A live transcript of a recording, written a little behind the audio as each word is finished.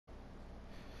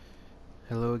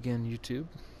Hello again, YouTube.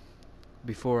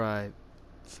 Before I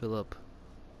fill up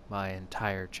my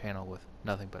entire channel with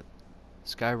nothing but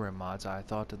Skyrim mods, I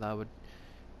thought that I would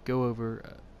go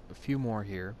over a few more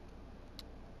here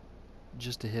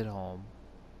just to hit home.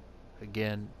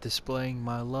 Again, displaying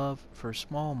my love for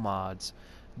small mods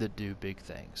that do big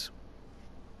things.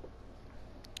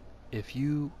 If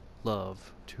you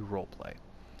love to roleplay,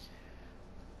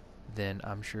 then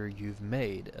I'm sure you've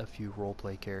made a few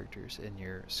roleplay characters in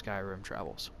your Skyrim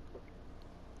travels.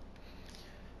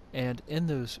 And in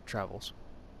those travels,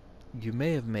 you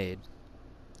may have made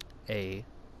a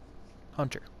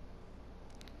hunter.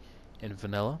 In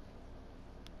vanilla,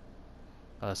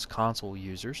 us console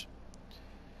users,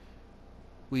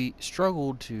 we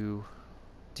struggled to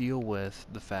deal with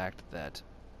the fact that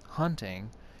hunting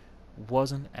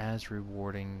wasn't as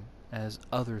rewarding as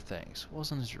other things. It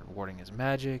wasn't as rewarding as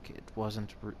magic, it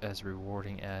wasn't as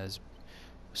rewarding as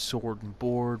sword and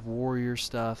board warrior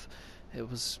stuff. It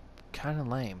was kind of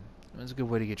lame. It was a good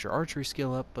way to get your archery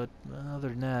skill up, but other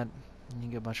than that, you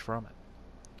didn't get much from it.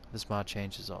 This mod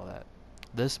changes all that.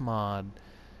 This mod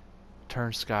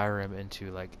turns Skyrim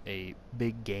into like a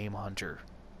big game hunter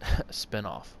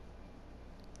spin-off.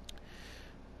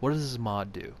 What does this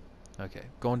mod do? Okay,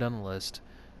 going down the list,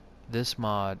 this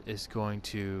mod is going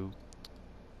to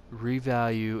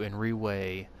revalue and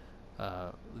reweigh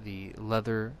the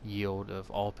leather yield of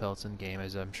all pelts in game,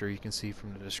 as I'm sure you can see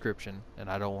from the description, and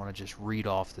I don't want to just read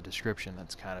off the description,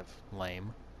 that's kind of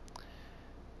lame.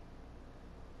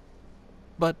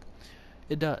 But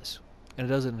it does, and it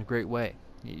does it in a great way.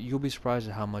 You'll be surprised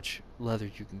at how much leather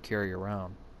you can carry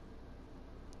around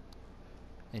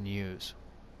and use.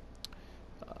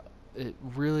 It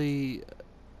really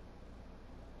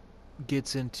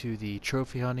gets into the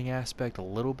trophy hunting aspect a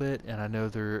little bit, and I know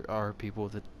there are people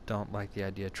that don't like the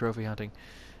idea of trophy hunting,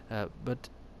 but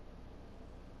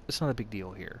it's not a big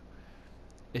deal here.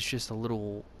 It's just a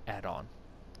little add-on.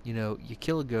 You know, you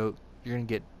kill a goat, you're going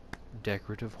to get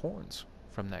decorative horns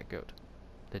from that goat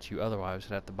that you otherwise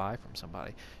would have to buy from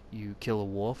somebody. You kill a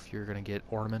wolf, you're going to get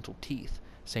ornamental teeth.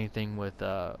 Same thing with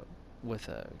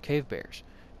cave bears.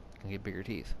 You're going to get bigger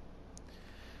teeth.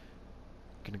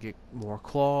 You're going to get more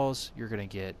claws, you're going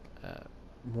to get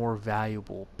more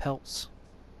valuable pelts.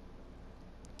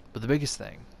 But the biggest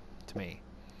thing to me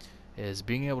is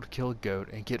being able to kill a goat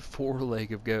and get 4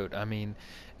 leg of goat. I mean,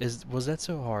 was that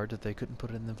so hard that they couldn't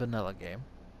put it in the vanilla game?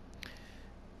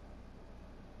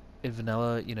 In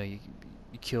vanilla, you know, you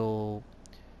kill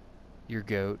your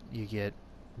goat, you get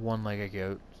 1 leg of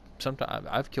goat. Sometimes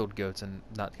I've killed goats and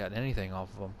not gotten anything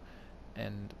off of them,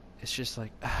 and it's just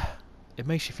like it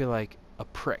makes you feel like a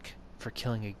prick for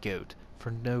killing a goat for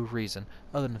no reason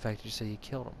other than the fact that you say you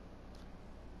killed him.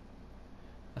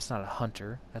 That's not a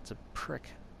hunter, that's a prick.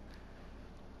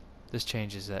 This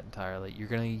changes that entirely. You're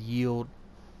going to yield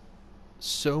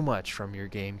so much from your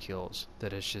game kills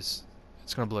that it's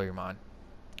going to blow your mind.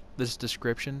 This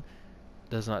description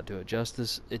does not do it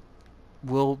justice. It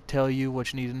will tell you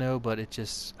what you need to know, but it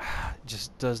just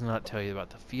does not tell you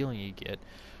about the feeling you get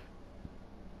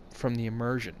from the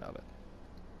immersion of it.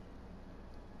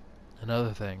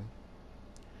 Another thing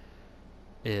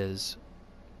is,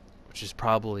 which is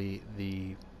probably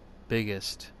the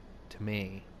biggest to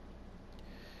me,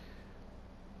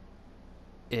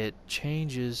 it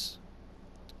changes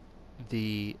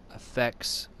the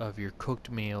effects of your cooked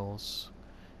meals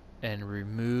and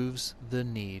removes the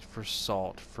need for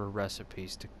salt for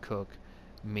recipes to cook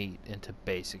meat into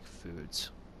basic foods.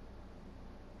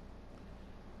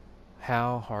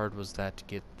 How hard was that to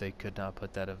get? They could not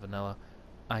put that in vanilla.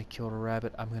 I killed a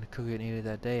rabbit, I'm going to cook it and eat it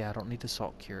that day. I don't need to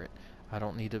salt cure it. I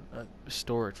don't need to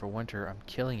store it for winter. I'm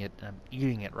killing it and I'm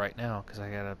eating it right now because I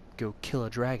gotta go kill a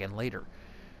dragon later.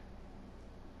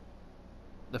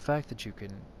 The fact that you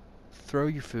can throw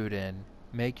your food in,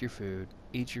 make your food,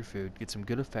 eat your food, get some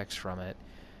good effects from it,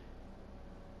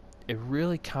 it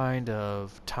really kind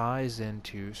of ties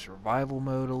into survival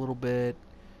mode a little bit,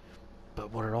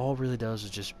 but what it all really does is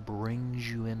just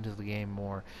brings you into the game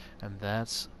more, and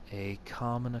that's a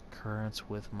common occurrence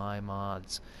with my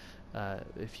mods.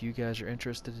 If you guys are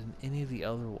interested in any of the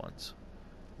other ones,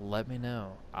 let me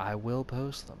know. I will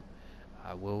post them.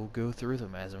 I will go through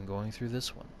them as I'm going through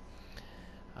this one.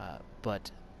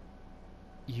 But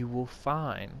you will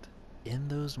find in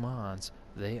those mods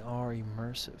they are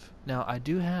immersive. Now I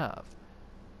do have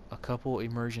a couple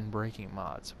immersion breaking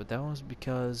mods, but that was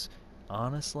because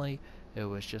honestly it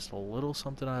was just a little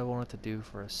something I wanted to do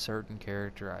for a certain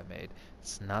character I made.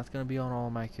 It's not going to be on all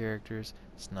my characters,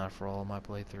 it's not for all of my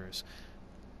playthroughs.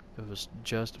 It was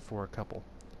just for a couple.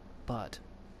 But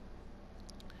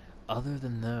other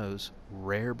than those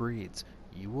rare breeds,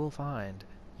 you will find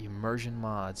immersion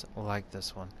mods like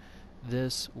this one.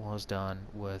 This was done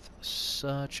with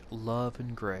such love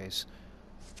and grace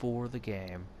for the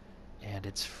game, and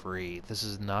it's free. This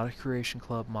is not a Creation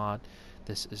Club mod.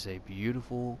 This is a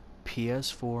beautiful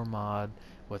PS4 mod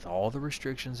with all the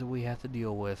restrictions that we have to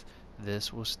deal with.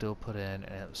 This was still put in,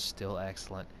 and it was still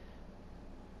excellent.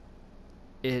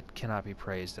 It cannot be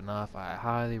praised enough. I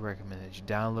highly recommend that you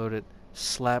download it.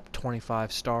 Slap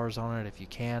 25 stars on it if you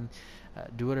can.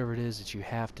 Do whatever it is that you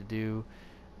have to do.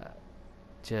 Uh,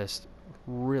 just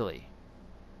really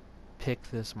pick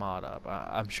this mod up.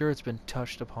 I'm sure it's been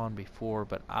touched upon before,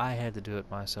 but I had to do it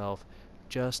myself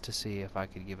just to see if I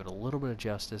could give it a little bit of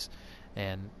justice.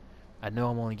 And I know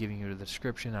I'm only giving you the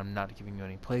description, I'm not giving you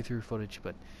any playthrough footage,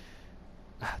 but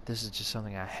this is just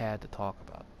something I had to talk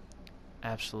about.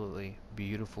 Absolutely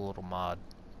beautiful little mod.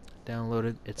 Download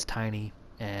it, it's tiny,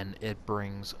 and it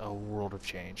brings a world of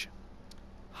change.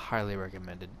 Highly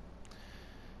recommended.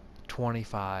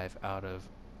 25 out of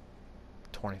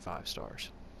 25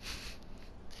 stars.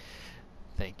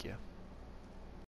 Thank you.